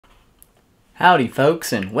Howdy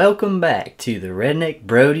folks, and welcome back to the Redneck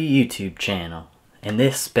Brody YouTube channel. In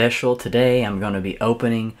this special today I'm going to be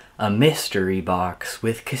opening a mystery box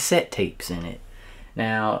with cassette tapes in it.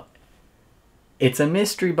 Now it's a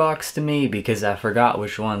mystery box to me because I forgot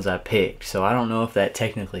which ones I picked, so I don't know if that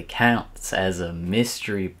technically counts as a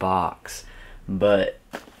mystery box, but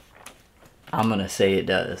I'm going to say it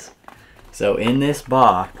does. So in this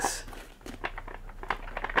box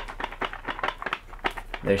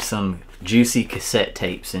there's some juicy cassette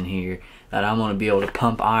tapes in here that I'm going to be able to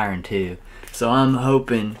pump iron to. So I'm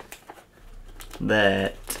hoping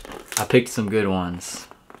that I picked some good ones.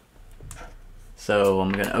 So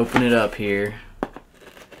I'm going to open it up here.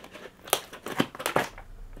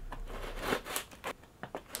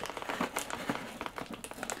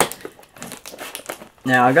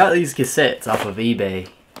 Now I got these cassettes off of eBay.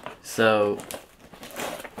 So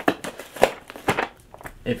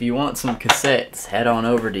if you want some cassettes, head on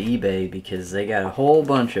over to eBay because they got a whole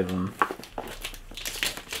bunch of them.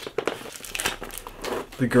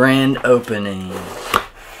 The grand opening.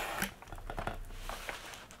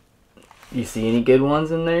 You see any good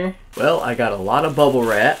ones in there? Well, I got a lot of bubble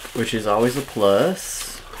wrap, which is always a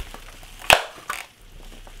plus.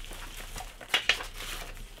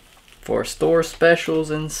 For store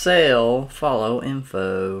specials and sale, follow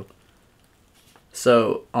info.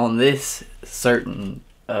 So on this certain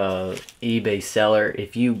eBay seller,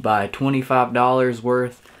 if you buy $25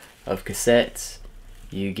 worth of cassettes,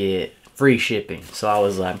 you get free shipping. So I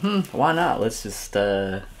was like, why not? Let's just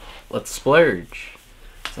let's splurge.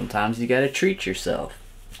 Sometimes you gotta treat yourself.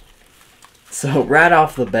 So right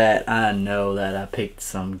off the bat, I know that I picked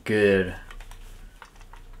some good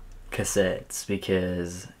cassettes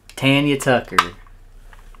because Tanya Tucker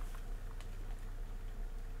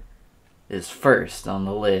is first on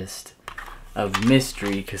the list of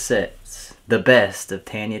mystery cassettes. The best of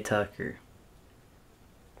Tanya Tucker.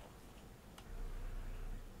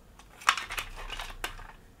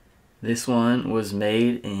 This one was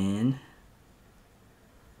made in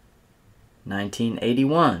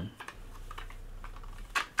 1981.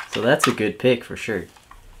 So that's a good pick for sure.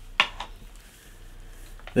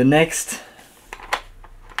 The next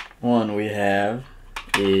one we have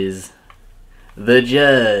is the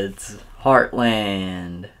Judd's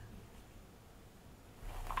Heartland.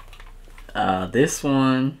 This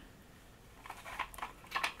one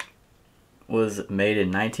was made in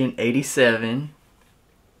 1987.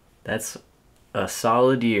 That's a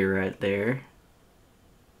solid year right there.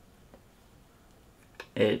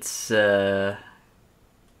 It's got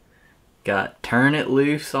Turn It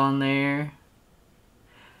Loose on there,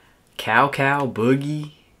 Cow Cow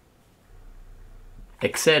Boogie,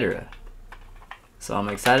 etc. So I'm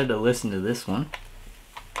excited to listen to this one.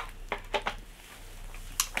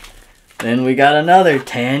 Then we got another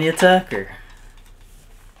Tanya Tucker.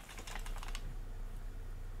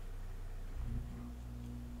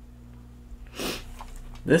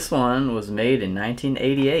 This one was made in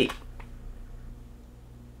 1988.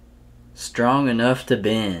 Strong Enough to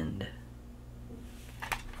Bend.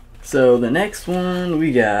 So the next one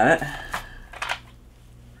we got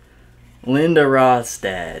Linda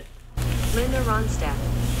Ronstadt. Linda Ronstadt.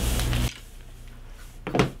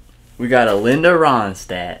 We got a Linda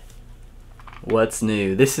Ronstadt. What's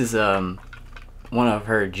New? This is one of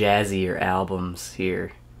her jazzier albums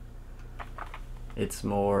here. It's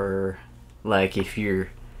more like if you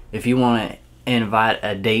want to invite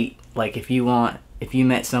a date, like if you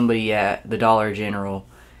met somebody at the Dollar General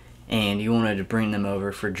and you wanted to bring them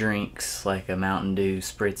over for drinks, like a Mountain Dew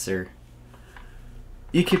spritzer,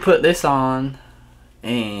 you could put this on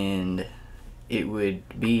and it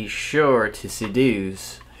would be sure to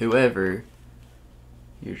seduce whoever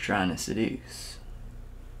you're trying to seduce.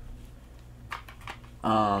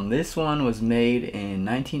 This one was made in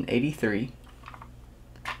 1983.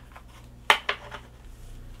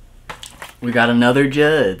 We got another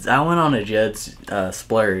Judd's. I went on a Judd's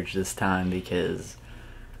splurge this time because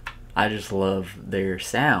I just love their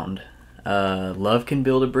sound. Love Can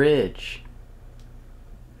Build a Bridge.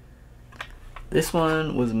 This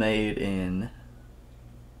one was made in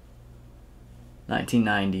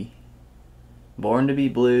 1990. Born to Be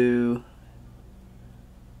Blue,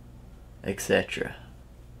 etc.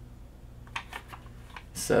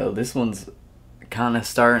 So this one's kind of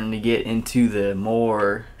starting to get into the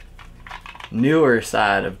more newer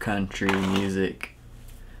side of country music.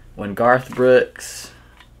 When Garth Brooks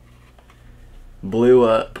blew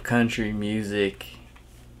up country music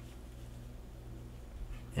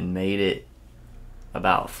and made it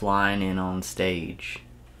about flying in on stage.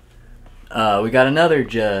 We got another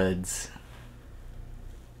Judd's.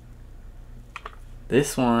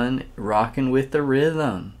 This one, Rockin' with the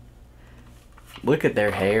Rhythm. Look at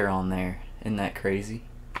their hair on there. Isn't that crazy?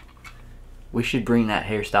 We should bring that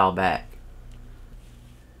hairstyle back.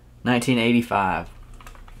 1985.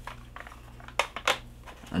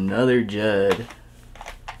 Another Judd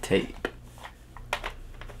tape.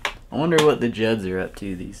 I wonder what the Judds are up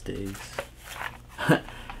to these days.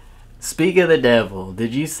 Speak of the devil.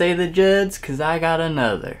 Did you say the Judds? 'Cause I got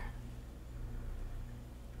another.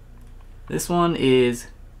 This one is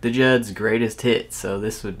the Judds' greatest hits, so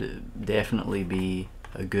this would definitely be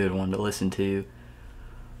a good one to listen to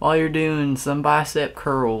while you're doing some bicep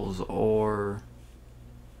curls or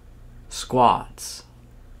squats.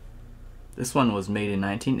 This one was made in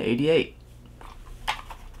 1988.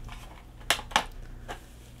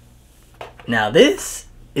 Now this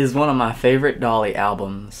is one of my favorite Dolly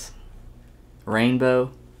albums,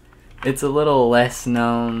 Rainbow. It's a little lesser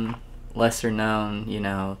known, you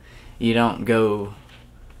know. You don't go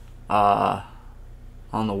on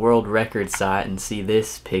the world record site and see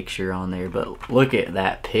this picture on there, but look at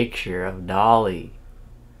that picture of Dolly.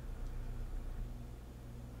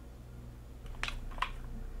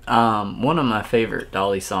 One of my favorite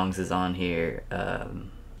Dolly songs is on here.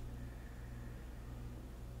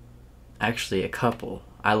 Actually, a couple.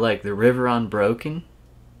 I like The River Unbroken.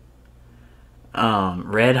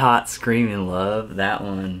 Red Hot Screaming Love. That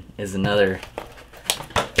one is another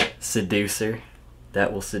seducer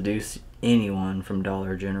that will seduce anyone from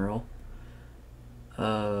Dollar General.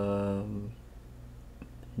 Dump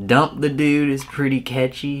the Dude is pretty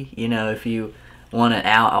catchy. You know, if you want an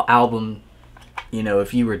album, you know,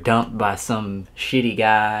 if you were dumped by some shitty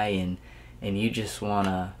guy and you just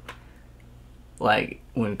wanna, like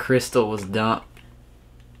when Crystal was dumped,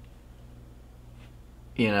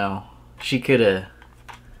 you know, she could have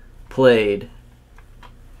played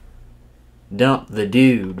Dump the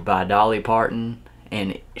Dude by Dolly Parton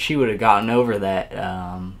and she would have gotten over that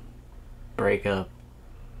breakup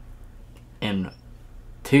in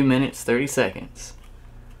 2 minutes 30 seconds.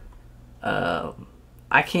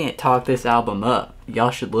 I can't talk this album up.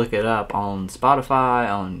 Y'all should look it up on Spotify,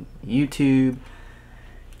 on YouTube,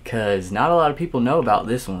 because not a lot of people know about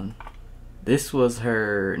this one. This was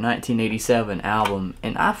her 1987 album,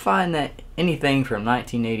 and I find that anything from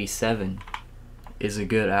 1987 is a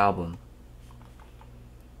good album.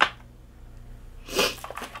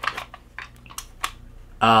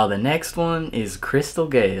 The next one is Crystal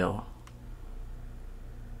Gayle.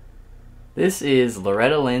 This is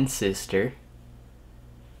Loretta Lynn's sister,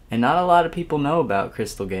 and not a lot of people know about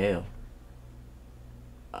Crystal Gayle.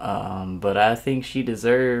 But I think she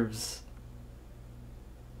deserves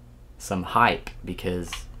some hype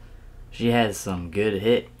because she has some good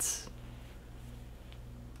hits.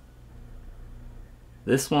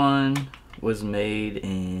 This one was made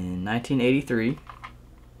in 1983.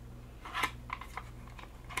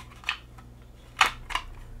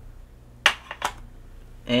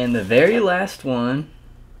 And the very last one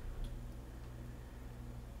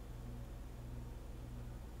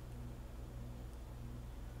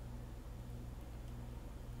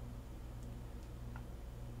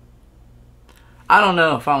I don't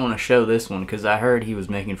know if I want to show this one because I heard he was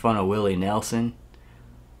making fun of Willie Nelson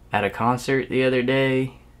at a concert the other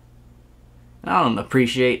day. I don't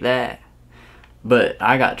appreciate that. But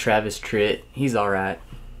I got Travis Tritt. He's alright.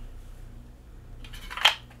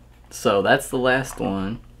 So that's the last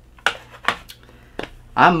one.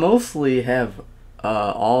 I mostly have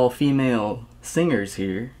all female singers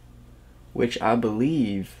here, which I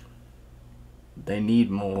believe they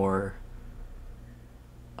need more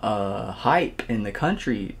hype in the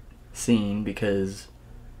country scene because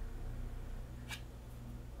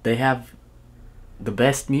they have the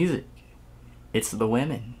best music. It's the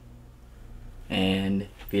women. And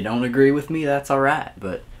if you don't agree with me, that's alright.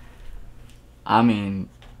 But I mean,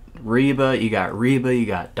 you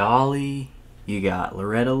got Dolly, you got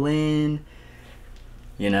Loretta Lynn,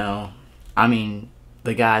 you know, I mean,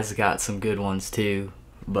 the guys got some good ones too,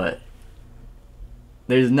 but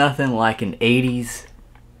there's nothing like an 80s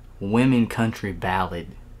women country ballad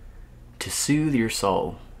to soothe your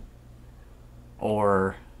soul.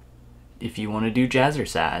 Or if you want to do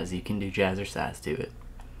jazzercise, you can do jazzercise to it.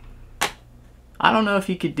 I don't know if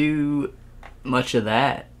you could do much of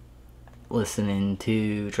that listening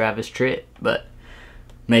to Travis Tritt, but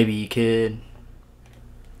maybe you could.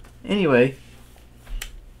 Anyway,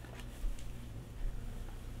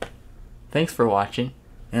 thanks for watching,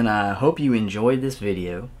 and I hope you enjoyed this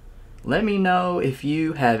video. Let me know if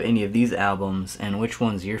you have any of these albums and which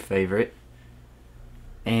one's your favorite,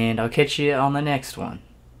 and I'll catch you on the next one.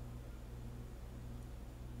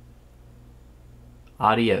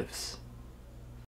 Adios.